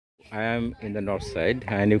I am in the north side,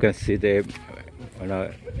 and you can see the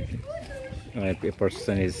a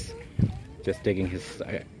person is just taking his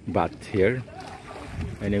bath here,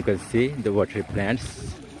 and you can see the water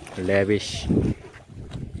plants, lavish,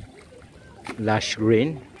 lush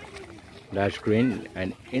green,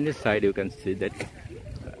 and in the side you can see that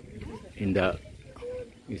in the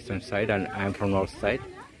eastern side, and I am from north side.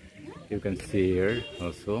 You can see here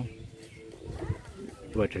also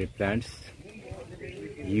water plants.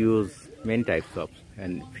 Use many types of,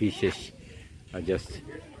 and fishes are just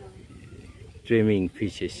streaming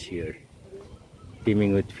fishes here,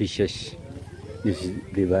 teeming with fishes. This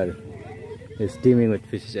river is teeming with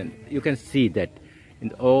fishes, and you can see that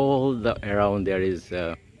in all the around there is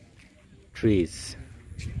trees,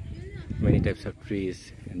 many types of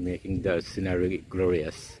trees, and making the scenery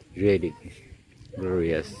glorious, really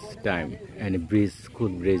glorious time. And a breeze,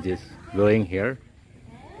 good breeze is blowing here.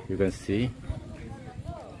 You can see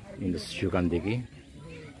in the Sukan Dighi.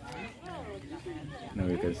 Now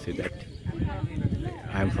you can see that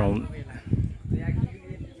I'm from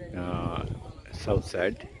south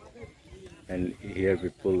side, and here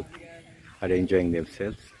people are enjoying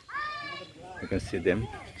themselves. You can see them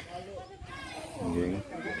enjoying.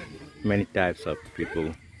 Many types of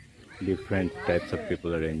people, different types of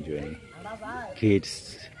people are enjoying.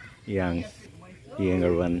 Kids,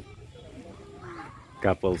 younger one,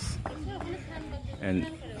 couples, and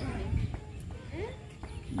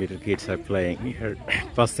little kids are playing here,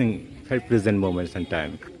 passing very pleasant moments and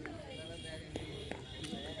time.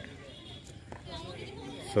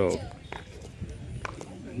 So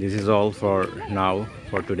this is all for now,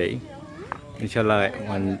 for today. Inshallah,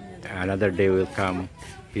 when another day will come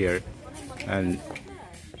here and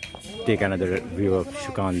take another view of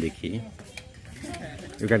Sukan Dighi.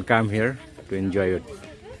 You can come here to enjoy your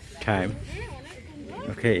time.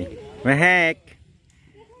 Okay, Mahek.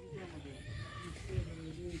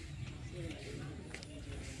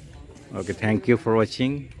 Okay, thank you for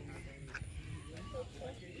watching.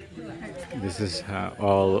 This is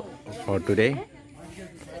all for today.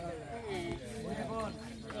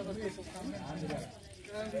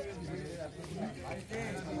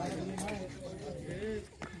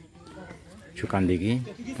 Sukan Dighi,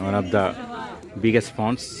 one of the biggest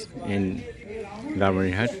ponds in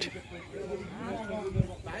Lalmonirhat.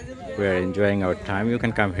 We are enjoying our time. You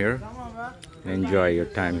can come here, enjoy your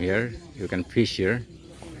time here. You can fish here.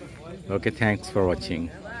 Okay, thanks for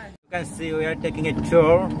watching. You can see we are taking a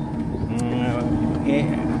tour.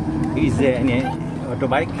 He's an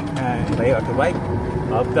autobike,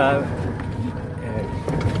 of the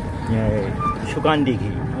Sukan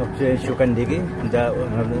Dighi,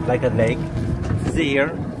 like a lake. See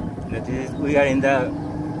here, we are in the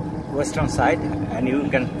western side, and you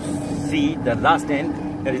can see the last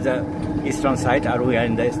end. There is the eastern side, or we are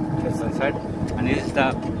in the western side, and this is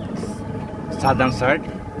the southern side,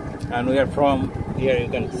 and we are from here. You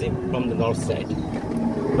can see from the north side.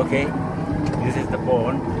 Okay, this is the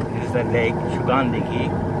pond. This is the lake Sukan Dighi.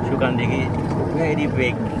 Sukan Dighi, very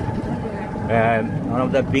big, one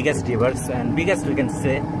of the biggest rivers, and biggest we can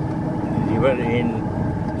say river in,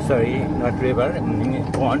 sorry, not river,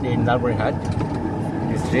 pond in Lalmonirhat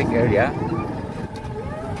district area.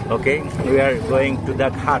 Okay, we are going to the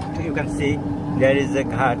hut. You can see there is a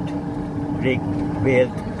hut, brick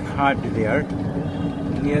built hut there.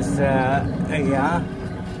 Yes, yeah,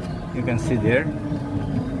 you can see there.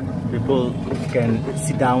 People can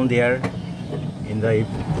sit down there in the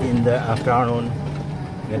afternoon,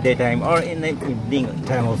 in the daytime, or in the evening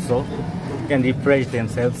time also. Can refresh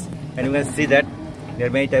themselves, and you can see that there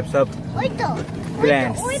are many types of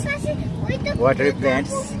plants, water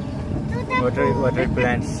plants. Water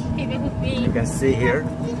plants. You can see here.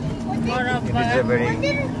 It is a very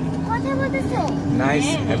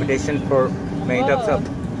nice habitation for many types of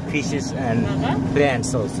fishes and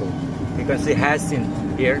plants also. You can see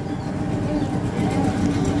hyacinth here.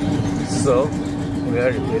 So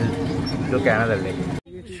we'll look at another lake.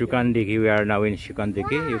 Sukan Dighi. We are now in Sukan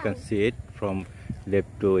Dighi. You can see it from left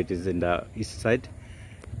to, it is in the east side.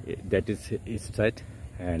 That is east side,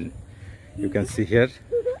 and you can see here.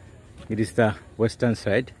 It is the western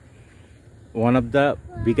side. One of the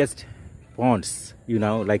biggest ponds, you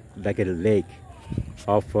know, like a lake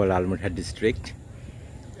of Lalmonirhat district.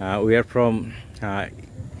 We are from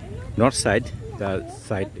north side. The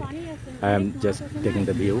side I am just taking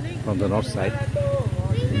the view from the north side.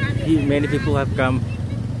 Many people have come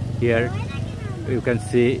here. You can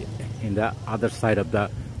see in the other side of the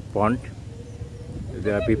pond,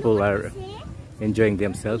 the people are enjoying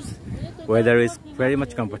themselves. Weather is very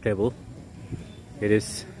much comfortable. It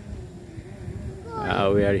is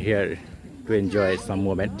we are here to enjoy some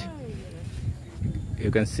moment.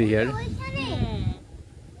 you can see here.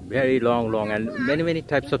 Very long, and many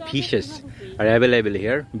types of fishes are available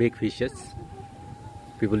here. Big fishes.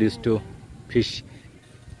 People used to fish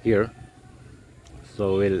here.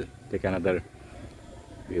 So we'll take another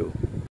view.